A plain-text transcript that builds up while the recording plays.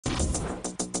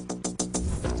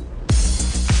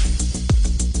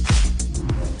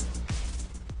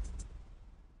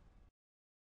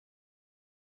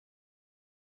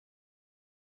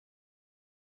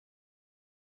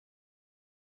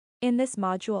In this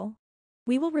module,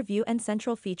 we will review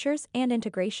Endcentral features and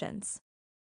integrations.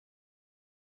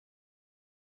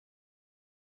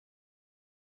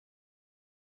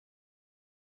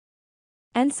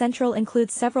 Endcentral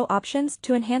includes several options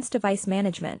to enhance device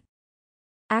management.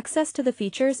 Access to the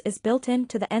features is built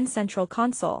into the Endcentral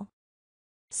console.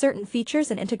 Certain features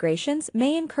and integrations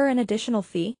may incur an additional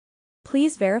fee.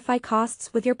 Please verify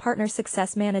costs with your partner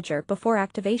success manager before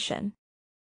activation.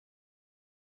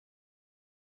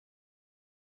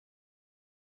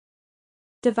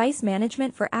 Device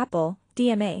Management for Apple,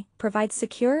 DMA, provides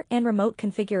secure and remote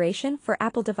configuration for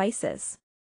Apple devices.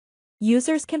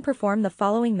 Users can perform the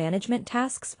following management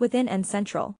tasks within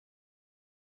Endcentral.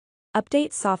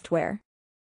 Update software.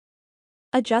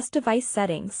 Adjust device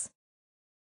settings.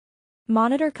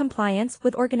 Monitor compliance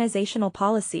with organizational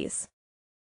policies.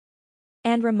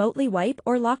 And remotely wipe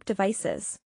or lock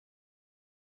devices.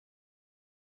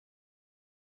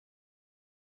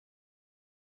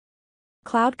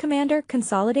 Cloud Commander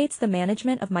consolidates the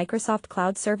management of Microsoft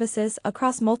Cloud services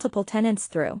across multiple tenants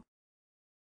through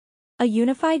a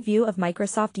unified view of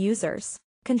Microsoft users,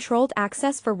 controlled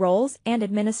access for roles and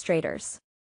administrators,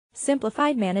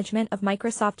 simplified management of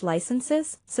Microsoft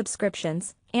licenses,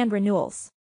 subscriptions, and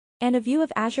renewals, and a view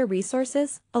of Azure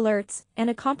resources, alerts, and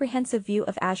a comprehensive view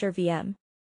of Azure VM.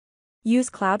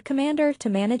 Use Cloud Commander to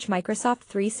manage Microsoft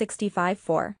 365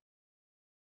 for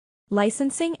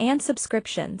licensing and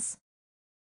subscriptions,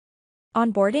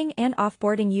 onboarding and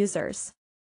offboarding users,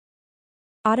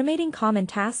 automating common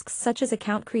tasks such as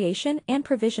account creation and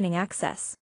provisioning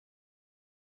access,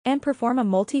 and perform a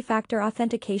multi-factor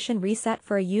authentication reset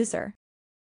for a user.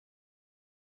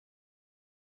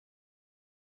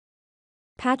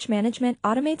 Patch Management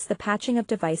automates the patching of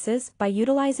devices by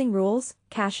utilizing rules,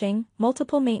 caching,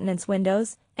 multiple maintenance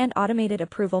windows, and automated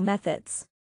approval methods.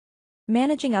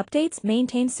 Managing updates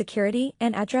maintains security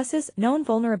and addresses known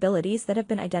vulnerabilities that have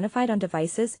been identified on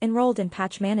devices enrolled in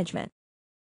Patch Management.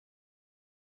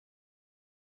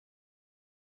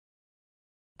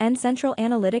 Endcentral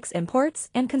Analytics imports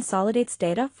and consolidates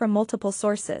data from multiple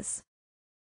sources.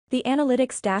 The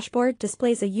Analytics dashboard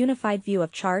displays a unified view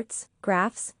of charts,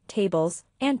 graphs, tables,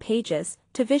 and pages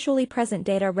to visually present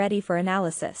data ready for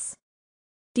analysis.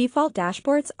 Default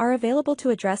dashboards are available to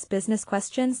address business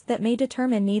questions that may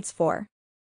determine needs for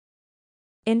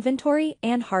inventory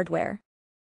and hardware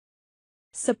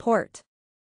support,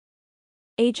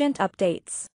 agent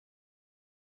updates,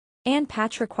 and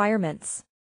patch requirements.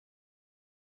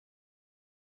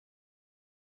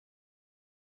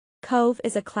 Cove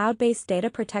is a cloud-based data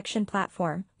protection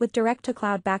platform with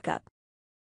direct-to-cloud backup.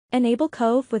 Enable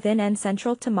Cove within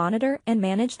Endcentral to monitor and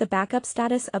manage the backup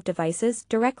status of devices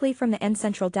directly from the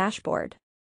Endcentral dashboard.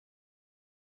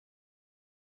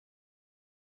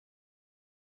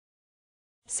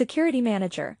 Security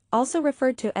Manager, also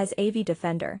referred to as AV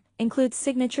Defender, includes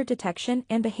signature detection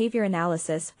and behavior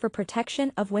analysis for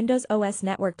protection of Windows OS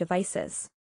network devices.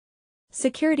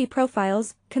 Security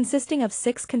profiles, consisting of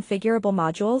 6 configurable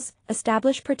modules,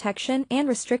 establish protection and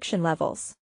restriction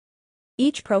levels.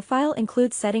 Each profile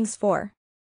includes settings for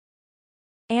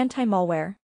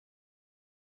anti-malware,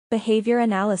 behavior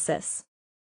analysis,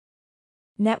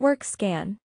 network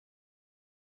scan,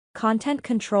 content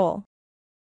control,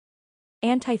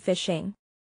 anti-phishing,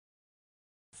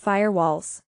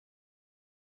 firewalls.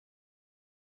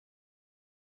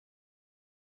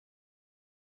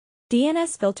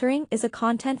 DNS filtering is a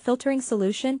content filtering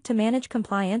solution to manage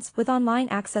compliance with online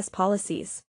access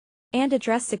policies and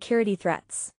address security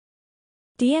threats.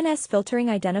 DNS filtering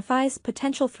identifies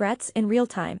potential threats in real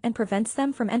time and prevents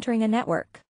them from entering a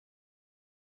network.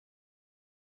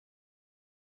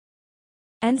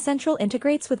 Endcentral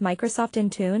integrates with Microsoft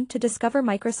Intune to discover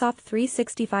Microsoft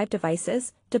 365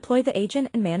 devices, deploy the agent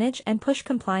and manage and push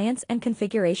compliance and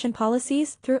configuration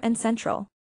policies through Endcentral.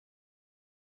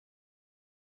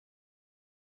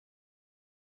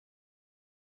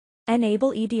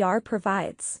 Enable EDR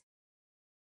provides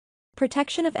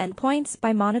protection of endpoints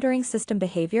by monitoring system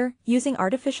behavior using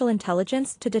artificial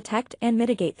intelligence to detect and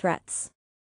mitigate threats.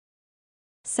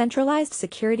 Centralized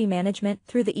security management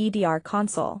through the EDR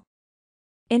console.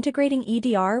 Integrating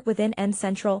EDR within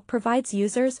Endcentral provides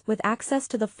users with access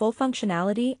to the full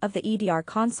functionality of the EDR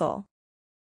console.